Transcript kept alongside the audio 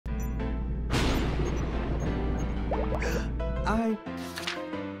I...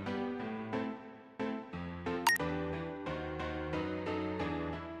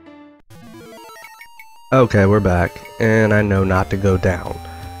 Okay, we're back, and I know not to go down.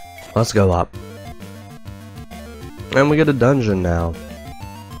 Let's go up. And we get a dungeon now,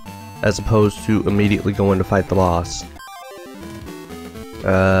 as opposed to immediately going to fight the boss.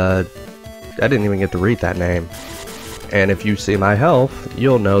 I didn't even get to read that name. And if you see my health,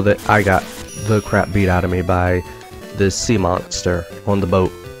 you'll know that I got the crap beat out of me by this sea monster on the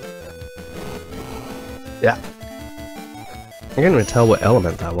boat. Yeah. I can't even tell what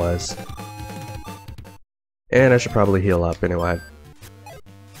element that was. And I should probably heal up anyway.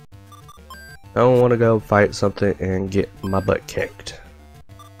 I don't want to go fight something and get my butt kicked.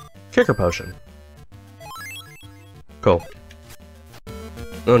 Kicker potion. Cool.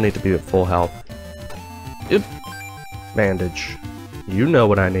 No need to be at full health. Yep. Bandage. You know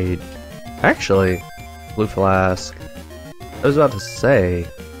what I need. Actually, blue flask. I was about to say...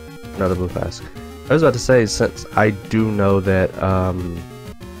 Another blue flask. I was about to say, since I do know that,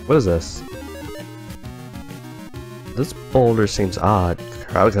 what is this? This boulder seems odd.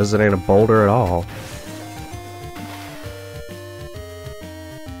 Probably because it ain't a boulder at all.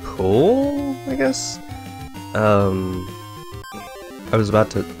 Cool, I guess? I was about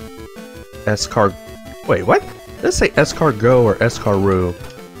to... Escar... Wait, what? Did it say escargot or escaroo?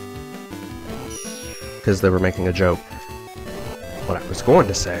 Because they were making a joke. What I was going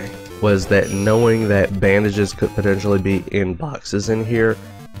to say was that knowing that bandages could potentially be in boxes in here,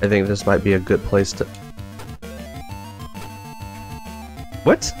 I think this might be a good place to...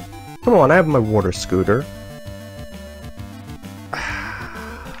 What? Come on, I have my water scooter.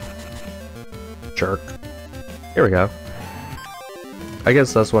 Jerk. Here we go. I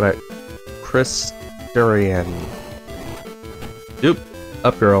guess that's what I... Christerian. Doop.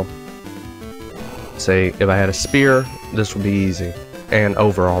 Up, girl. Say, if I had a spear, this would be easy. And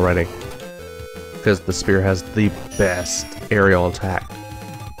over already. Because the spear has the best aerial attack.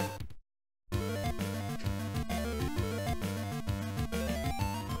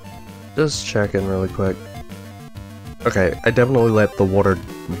 Just checking really quick. Okay, I definitely let the water...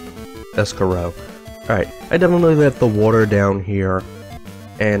 Escarot. Alright, I definitely let the water down here.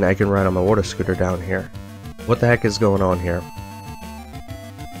 And I can ride on my water scooter down here. What the heck is going on here?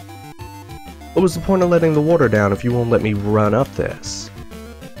 What was the point of letting the water down if you won't let me run up this?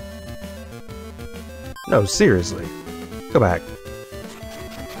 No, seriously. Go back.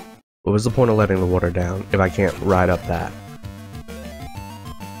 What was the point of letting the water down if I can't ride up that?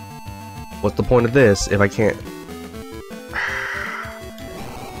 What's the point of this if I can't...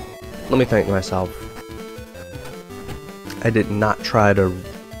 Let me thank myself. I did not try to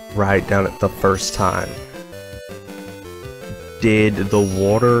ride down it the first time. Did the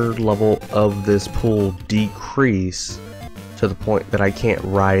water level of this pool decrease to the point that I can't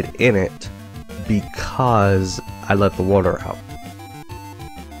ride in it because I let the water out?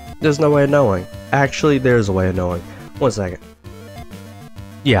 There's no way of knowing. Actually, there's a way of knowing. One second.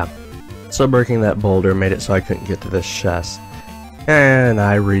 Yeah. So breaking that boulder made it so I couldn't get to this chest. And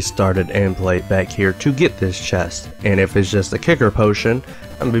I restarted and played back here to get this chest. And if it's just a kicker potion,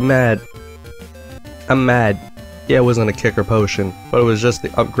 I'm gonna be mad. I'm mad. Yeah, it wasn't a kicker potion, but it was just the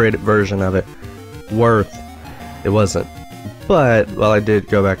upgraded version of it. Worth. It wasn't. But while I did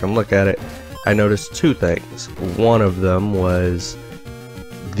go back and look at it, I noticed two things. One of them was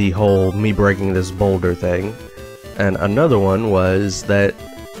the whole me breaking this boulder thing. And another one was that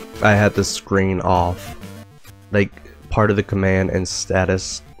I had the screen off. Like, part of the command and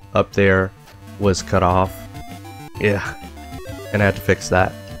status up there was cut off. Yeah. And I had to fix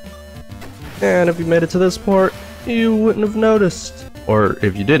that. And if you made it to this part, you wouldn't have noticed. Or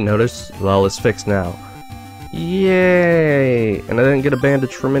if you did notice, well, it's fixed now. Yay! And I didn't get a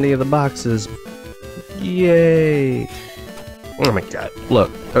bandage from any of the boxes. Yay! Oh my god. Look,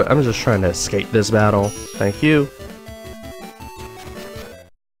 I'm just trying to escape this battle. Thank you.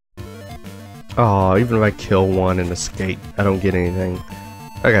 Oh, even if I kill one and escape, I don't get anything.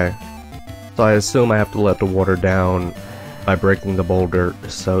 Okay. So I assume I have to let the water down by breaking the boulder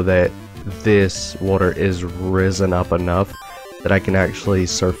so that this water is risen up enough that I can actually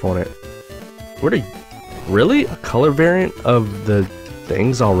surf on it. What are you... Really? A color variant of the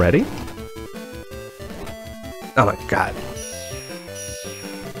things already? Oh my god.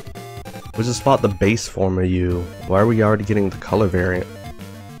 We just fought the base form of you. Why are we already getting the color variant?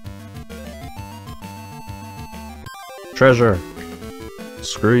 Treasure.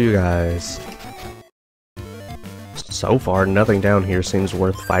 Screw you guys. So far, nothing down here seems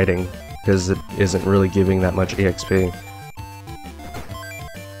worth fighting, because it isn't really giving that much EXP.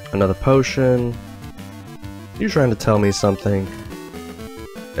 Another potion. You trying to tell me something?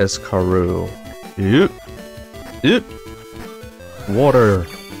 Escaru. Yep. Yep. Water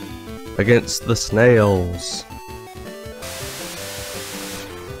against the snails.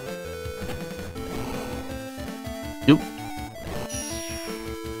 Yep.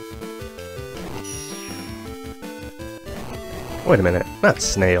 Wait a minute, not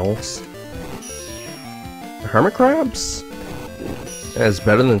snails. Hermit crabs? That's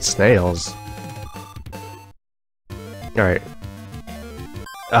better than snails. Alright.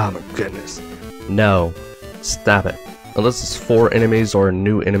 Oh my goodness. No. Stop it. Unless it's 4 enemies or a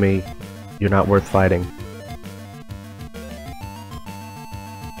new enemy, you're not worth fighting.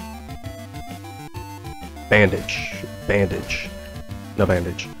 Bandage. Bandage. No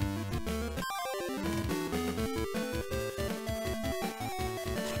bandage.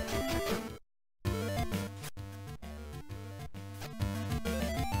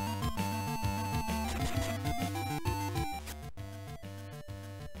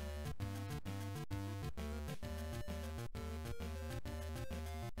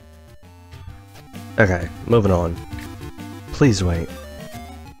 Okay, moving on. Please wait.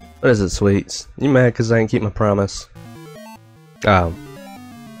 What is it, sweets? You mad because I didn't keep my promise? Oh.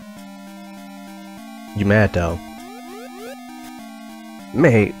 You mad though?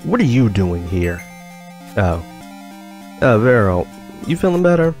 Mate, what are you doing here? Oh. Oh, Vero, you feeling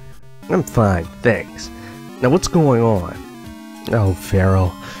better? I'm fine, thanks. Now what's going on? Oh,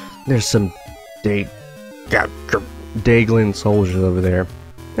 Vero, there's some Daglin soldiers over there.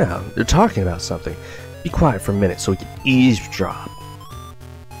 Yeah, they're talking about something. Be quiet for a minute so we can eavesdrop.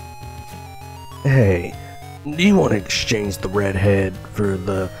 Hey, do you want to exchange the redhead for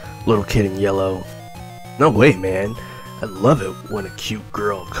the little kid in yellow? No way, man. I love it when a cute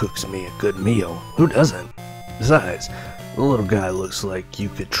girl cooks me a good meal. Who doesn't? Besides, the little guy looks like you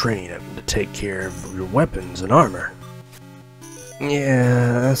could train him to take care of your weapons and armor.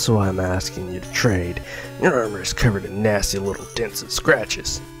 Yeah, that's why I'm asking you to trade. Your armor is covered in nasty little dents and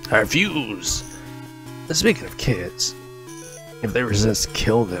scratches. I refuse! Speaking of kids, if they resist,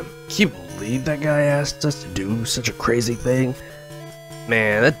 kill them. Can you believe that guy asked us to do such a crazy thing?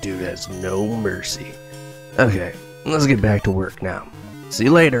 Man, that dude has no mercy. Okay, let's get back to work now. See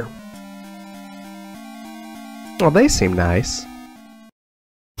you later. Well, they seem nice.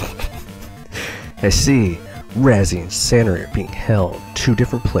 I see. Razzie and Sanary are being held in 2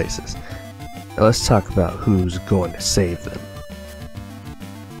 different places. Now let's talk about who's going to save them.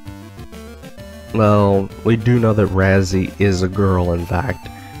 Well, we do know that Razzie is a girl, in fact,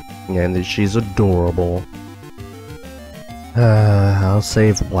 and that she's adorable. I'll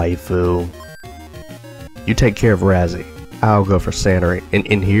save Waifu. You take care of Razzie. I'll go for Sanary. And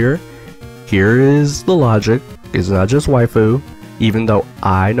in here is the logic. It's not just Waifu. Even though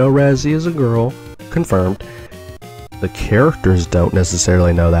I know Razzie is a girl, confirmed, the characters don't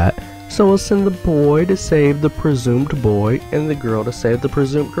necessarily know that. So we'll send the boy to save the presumed boy, and the girl to save the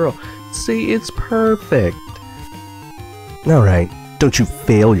presumed girl. See, it's perfect. Alright, don't you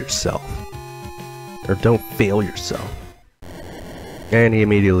fail yourself. Or don't fail yourself. And he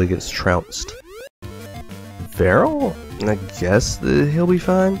immediately gets trounced. Vero? I guess he'll be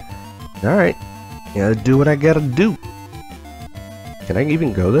fine. Alright, gotta do what I gotta do. Can I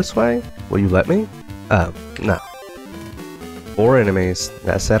even go this way? Will you let me? Oh, no. 4 enemies.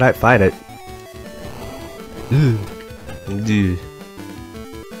 That said I'd fight it.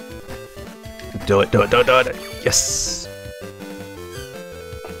 Do it, do it, do it, do it! Yes!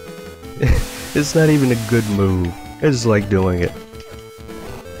 It's not even a good move. I just like doing it.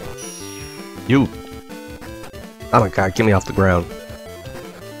 You! Oh my god, get me off the ground.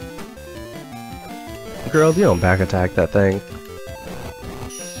 Girl, you don't back attack that thing.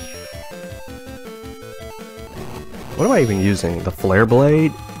 What am I even using? The flare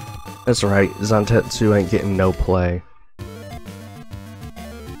blade? That's right, Zantetsu ain't getting no play.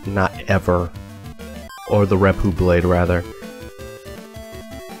 Not ever. Or the Repu blade, rather.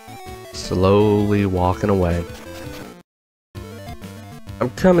 Slowly walking away. I'm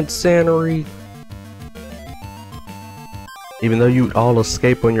coming, Sanary! Even though you all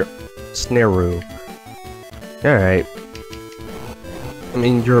escape on your Snaru. Alright. I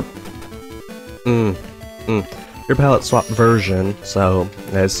mean, you're your palette swap version, so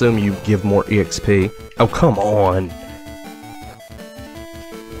I assume you give more EXP. Oh, come on!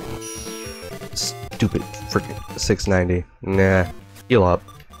 Stupid freaking 690. Nah, heal up.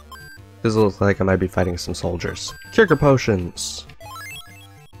 This looks like I might be fighting some soldiers. Cure potions!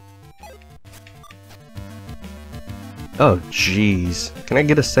 Oh, jeez. Can I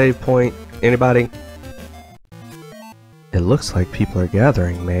get a save point? Anybody? It looks like people are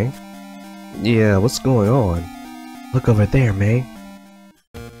gathering, May. Yeah, what's going on? Look over there, May.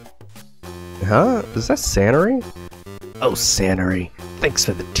 Huh? Is that Sanary? Oh, Sanary. Thanks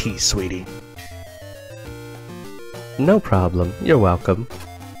for the tea, sweetie. No problem. You're welcome.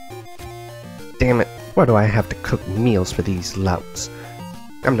 Damn it. Why do I have to cook meals for these louts?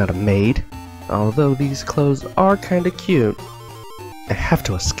 I'm not a maid. Although these clothes are kinda cute. I have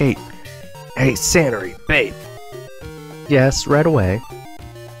to escape. Hey, Sanary, babe. Yes, right away.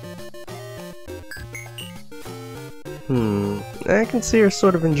 I can see her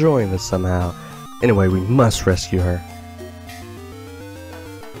sort of enjoying this somehow. Anyway, we must rescue her.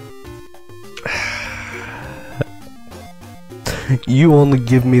 You only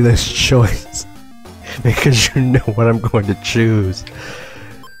give me this choice because you know what I'm going to choose.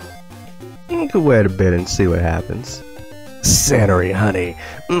 You can wait a bit and see what happens. Sanary, honey,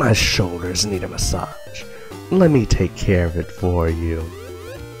 my shoulders need a massage. Let me take care of it for you.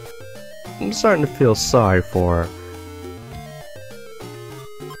 I'm starting to feel sorry for her.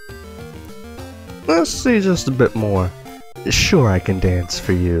 Let's see just a bit more. Sure, I can dance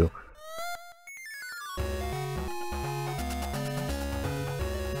for you.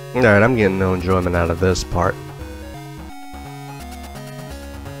 Alright, I'm getting no enjoyment out of this part.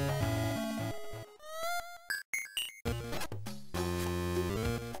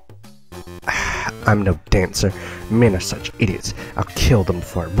 I'm no dancer. Men are such idiots. I'll kill them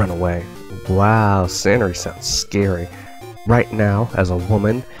before I run away. Wow, Sanary sounds scary. Right now, as a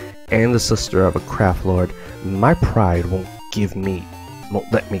woman and the sister of a craft lord, my pride won't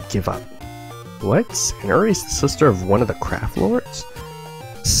let me give up. What? Sanary's the sister of one of the craft lords?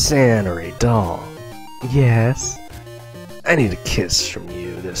 Sanary, doll. Yes? I need a kiss from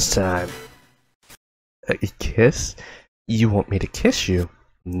you this time. A kiss? You want me to kiss you?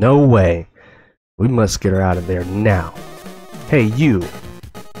 No way. We must get her out of there now. Hey, you.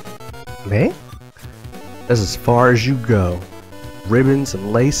 Me? That's as far as you go. Ribbons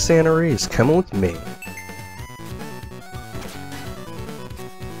and lace Sanary is coming with me.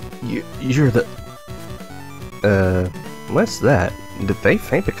 You're the... what's that? Did they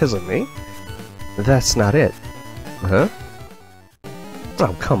faint because of me? That's not it. Huh?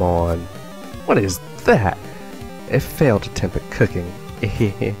 Oh, come on. What is that? It failed attempt at cooking.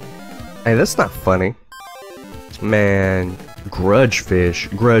 Hey, that's not funny. Man, Grudge Fish.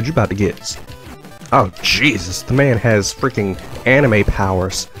 Grudge, you about to get... Oh, Jesus, the man has freaking anime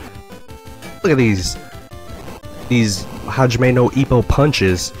powers. Look at these Hajime no Ippo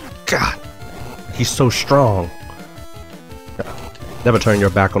punches. God, he's so strong. Never turn your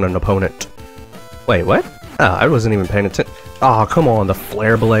back on an opponent. Wait, what? Oh, I wasn't even paying attention. Oh, come on, the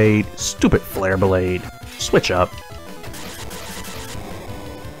Flare Blade. Stupid Flare Blade. Switch up.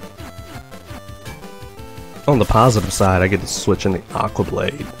 On the positive side, I get to switch in the Aqua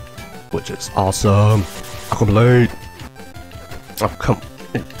Blade, which is awesome. Aqua Blade. Oh, come.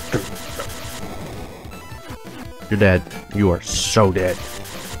 You're dead. You are so dead.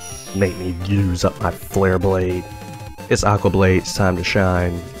 Make me use up my Flare Blade. It's Aqua Blade's time to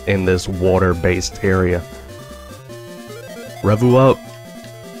shine in this water-based area. Revu up.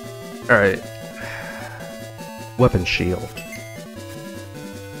 Alright. Weapon shield.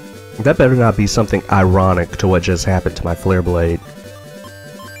 That better not be something ironic to what just happened to my Flare Blade.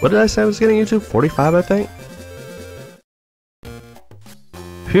 What did I say I was getting you to? 45, I think?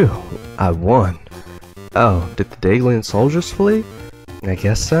 Phew, I won. Oh, did the Daglian soldiers flee? I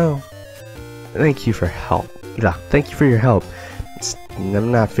guess so. Thank you for help. Yeah, thank you for your help.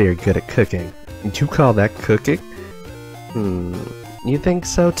 I'm not very good at cooking. You call that cooking? You think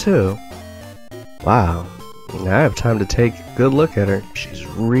so too? Wow. Now I have time to take a good look at her. She's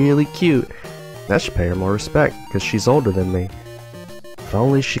really cute. I should pay her more respect, because she's older than me. If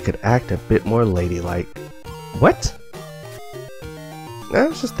only she could act a bit more ladylike. What? I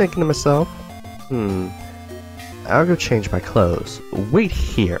was just thinking to myself, I'll go change my clothes. Wait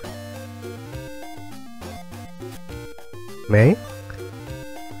here. May?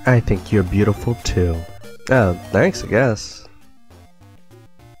 I think you're beautiful too. Oh, thanks, I guess.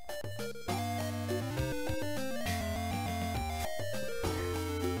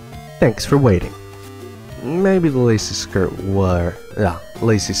 Thanks for waiting. Maybe the lacy skirts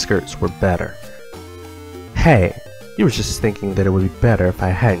were better. Hey, you were just thinking that it would be better if I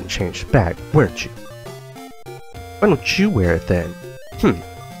hadn't changed back, weren't you? Why don't you wear it then?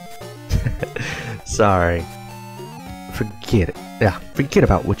 Sorry. Forget it. Yeah, forget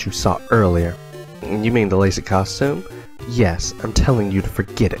about what you saw earlier. You mean the lacy costume? Yes, I'm telling you to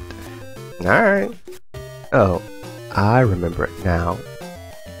forget it. Alright. Oh, I remember it now.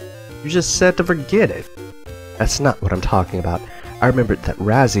 You just said to forget it. That's not what I'm talking about. I remembered that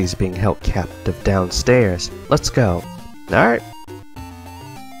Razzie's being held captive downstairs. Let's go. Alright.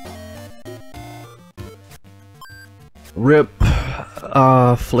 Rip.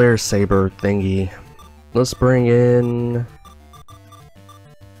 Flare saber thingy. Let's bring in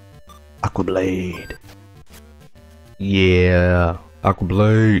Aquablade. Yeah,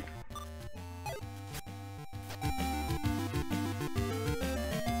 Aquablade.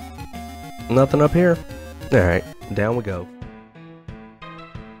 Nothing up here? Alright, down we go.